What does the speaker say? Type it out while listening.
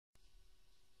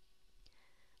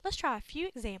Let's try a few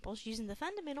examples using the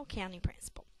fundamental counting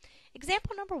principle.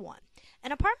 Example number 1.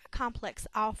 An apartment complex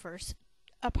offers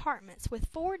apartments with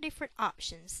 4 different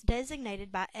options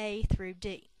designated by A through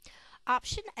D.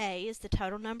 Option A is the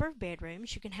total number of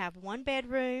bedrooms. You can have 1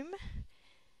 bedroom,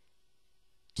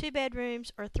 2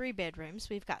 bedrooms, or 3 bedrooms.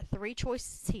 We've got 3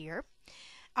 choices here.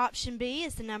 Option B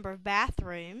is the number of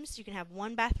bathrooms. You can have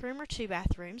 1 bathroom or 2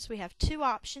 bathrooms. We have 2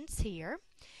 options here.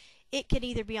 It can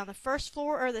either be on the first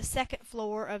floor or the second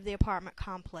floor of the apartment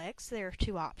complex. There are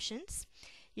 2 options.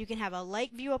 You can have a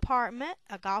lake view apartment,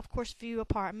 a golf course view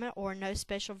apartment, or no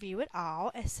special view at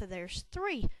all. And so there's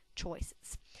 3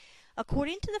 choices.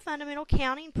 According to the fundamental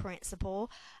counting principle,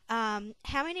 how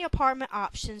many apartment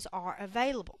options are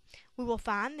available? We will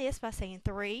find this by saying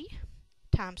 3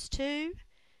 times 2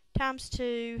 times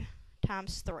 2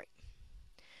 times 3.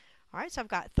 Alright, so I've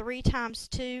got 3 times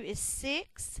 2 is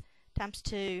 6 times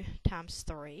 2 times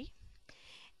 3.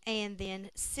 And then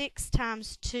 6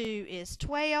 times 2 is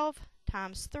 12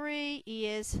 times 3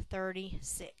 is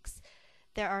 36.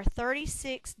 There are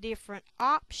 36 different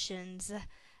options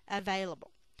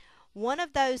available. One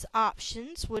of those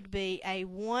options would be a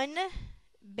 1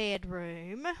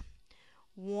 bedroom,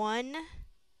 1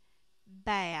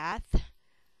 bath,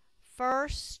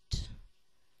 first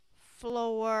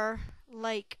floor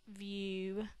lake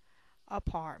view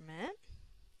apartment.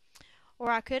 Or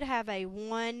I could have a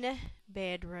 1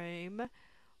 bedroom,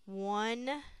 1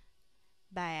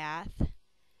 bath,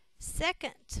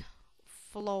 second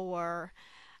floor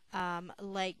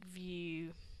lake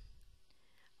view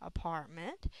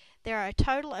apartment. There are a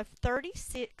total of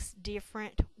 36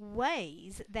 different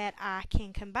ways that I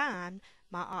can combine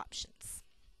my options.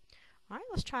 Alright,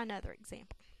 let's try another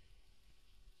example.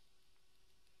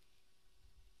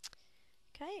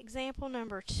 Okay, example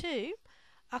number 2.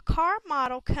 A car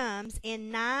model comes in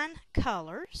 9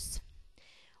 colors,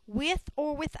 with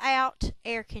or without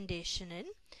air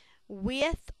conditioning,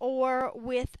 with or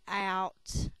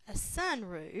without a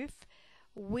sunroof,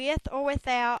 with or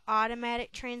without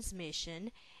automatic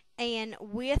transmission, and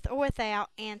with or without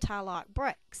anti-lock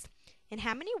brakes. In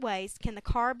how many ways can the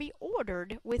car be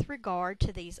ordered with regard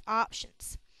to these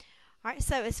options? Alright,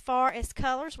 so as far as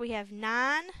colors, we have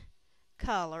 9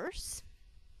 colors.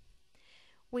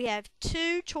 We have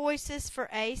 2 choices for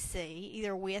AC,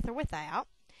 either with or without.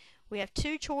 We have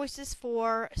 2 choices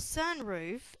for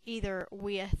sunroof, either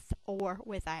with or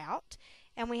without.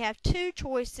 And we have 2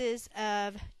 choices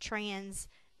of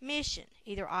transmission,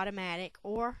 either automatic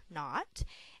or not.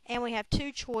 And we have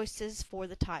 2 choices for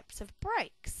the types of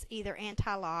brakes, either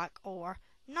anti-lock or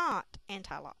not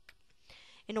anti-lock.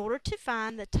 In order to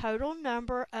find the total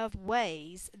number of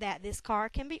ways that this car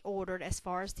can be ordered as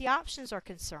far as the options are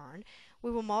concerned,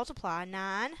 we will multiply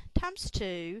 9 times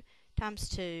 2 times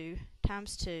 2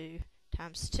 times 2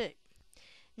 times 2.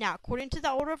 Now, according to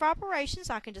the order of operations,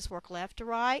 I can just work left to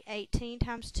right. 18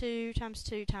 times 2 times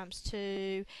 2 times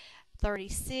 2,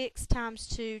 36 times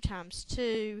 2 times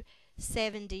 2,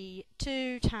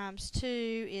 72 times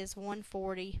 2 is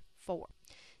 144.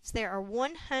 So there are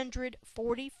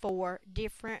 144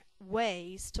 different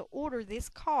ways to order this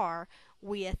car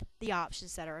with the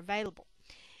options that are available.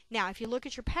 Now, if you look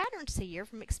at your patterns here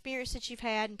from experience that you've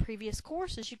had in previous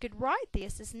courses, you could write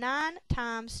this as 9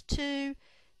 times 2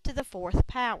 to the 4th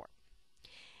power.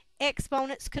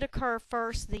 Exponents could occur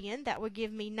first then. That would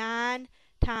give me 9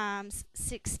 times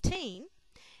 16.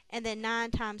 And then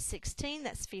 9 times 16,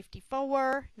 that's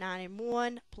 54. 9 and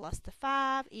 1 plus the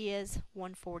 5 is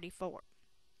 144.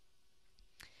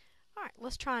 Alright,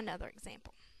 let's try another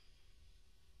example.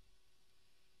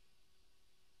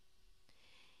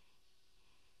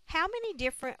 How many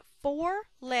different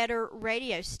 4-letter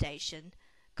radio station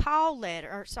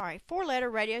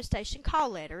radio station call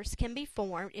letters can be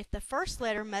formed if the first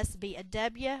letter must be a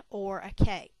W or a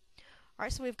K?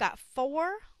 Alright, so we've got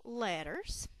 4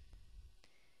 letters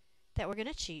that we're going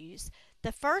to choose.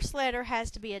 The first letter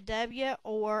has to be a W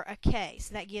or a K,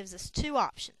 so that gives us 2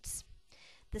 options.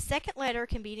 The second letter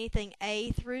can be anything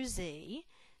A through Z.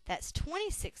 That's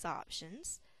 26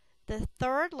 options. The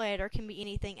third letter can be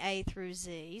anything A through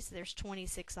Z, so there's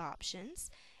 26 options.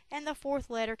 And the fourth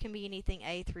letter can be anything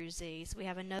A through Z, so we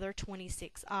have another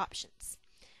 26 options.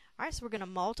 Alright, so we're going to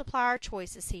multiply our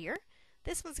choices here.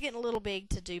 This one's getting a little big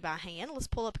to do by hand. Let's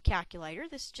pull up a calculator.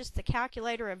 This is just the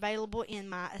calculator available in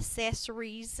my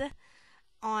accessories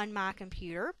on my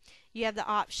computer. You have the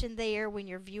option there when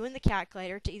you're viewing the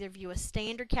calculator to either view a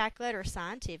standard calculator or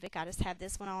scientific. I just have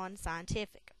this one on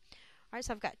scientific. Alright,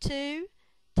 so I've got 2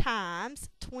 times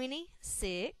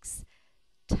 26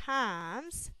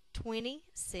 times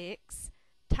 26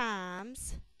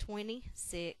 times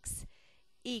 26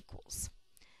 equals.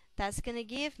 that's going to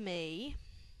give me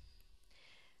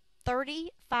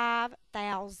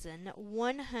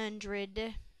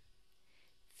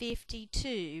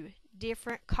 35,152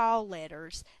 different call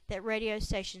letters that radio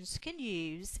stations can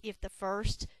use if the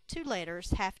first two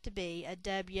letters have to be a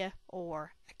W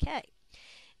or a K.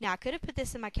 Now I could have put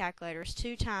this in my calculator as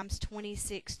 2 times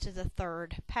 26 to the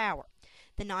third power.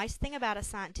 The nice thing about a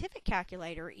scientific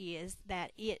calculator is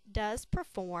that it does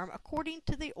perform according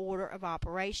to the order of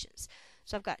operations.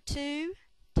 So I've got 2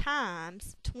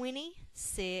 times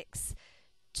 26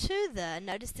 to the,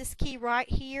 notice this key right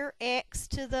here, x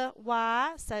to the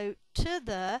y, so to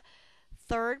the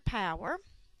third power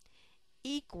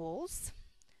equals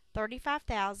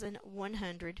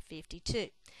 35,152.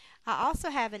 I also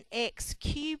have an x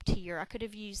cubed here. I could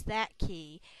have used that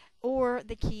key or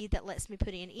the key that lets me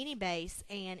put in any base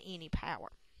and any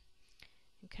power.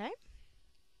 Okay?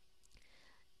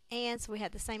 And so we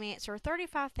had the same answer,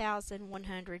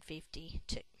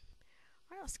 35,152. All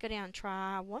right, let's go down and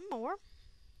try one more.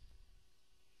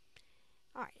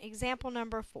 All right, example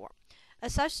number 4. A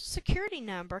Social Security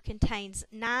number contains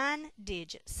 9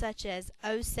 digits, such as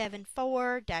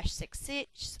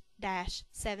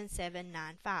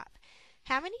 074-66-7795.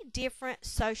 How many different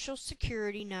Social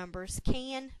Security numbers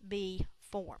can be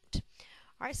formed?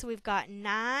 All right, so we've got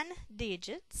 9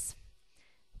 digits,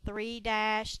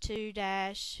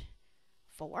 3-2-4.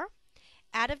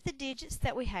 Out of the digits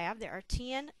that we have, there are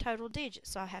 10 total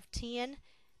digits. So I have 10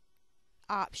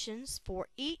 options for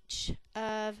each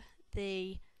of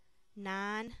the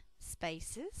 9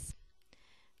 spaces. I'm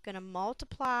going to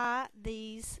multiply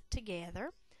these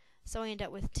together. So I end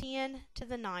up with 10 to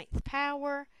the 9th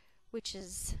power, which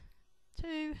is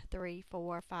 2, 3,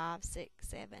 4, 5, 6,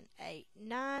 7, 8,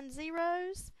 9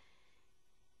 zeros.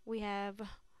 We have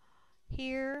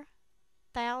here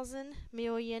 1,000,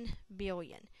 million,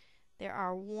 billion. There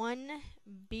are 1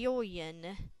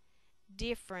 billion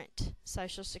different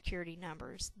Social Security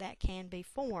numbers that can be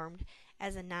formed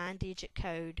as a 9-digit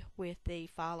code with the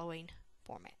following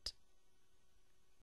format.